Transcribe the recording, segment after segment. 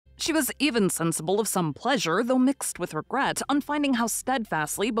She was even sensible of some pleasure, though mixed with regret, on finding how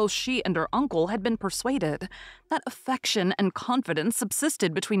steadfastly both she and her uncle had been persuaded that affection and confidence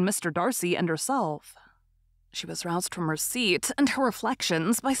subsisted between Mr. Darcy and herself. She was roused from her seat and her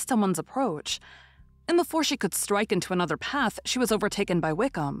reflections by someone's approach, and before she could strike into another path, she was overtaken by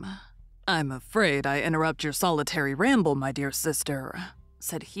Wickham. "I'm afraid I interrupt your solitary ramble, my dear sister,"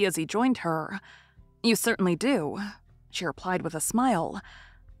 said he as he joined her. "You certainly do," she replied with a smile,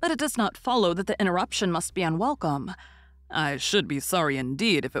 "but it does not follow that the interruption must be unwelcome. I should be sorry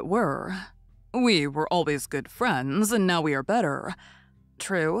indeed if it were. We were always good friends, and now we are better."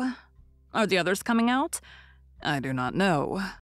 "True. Are the others coming out?" "I do not know."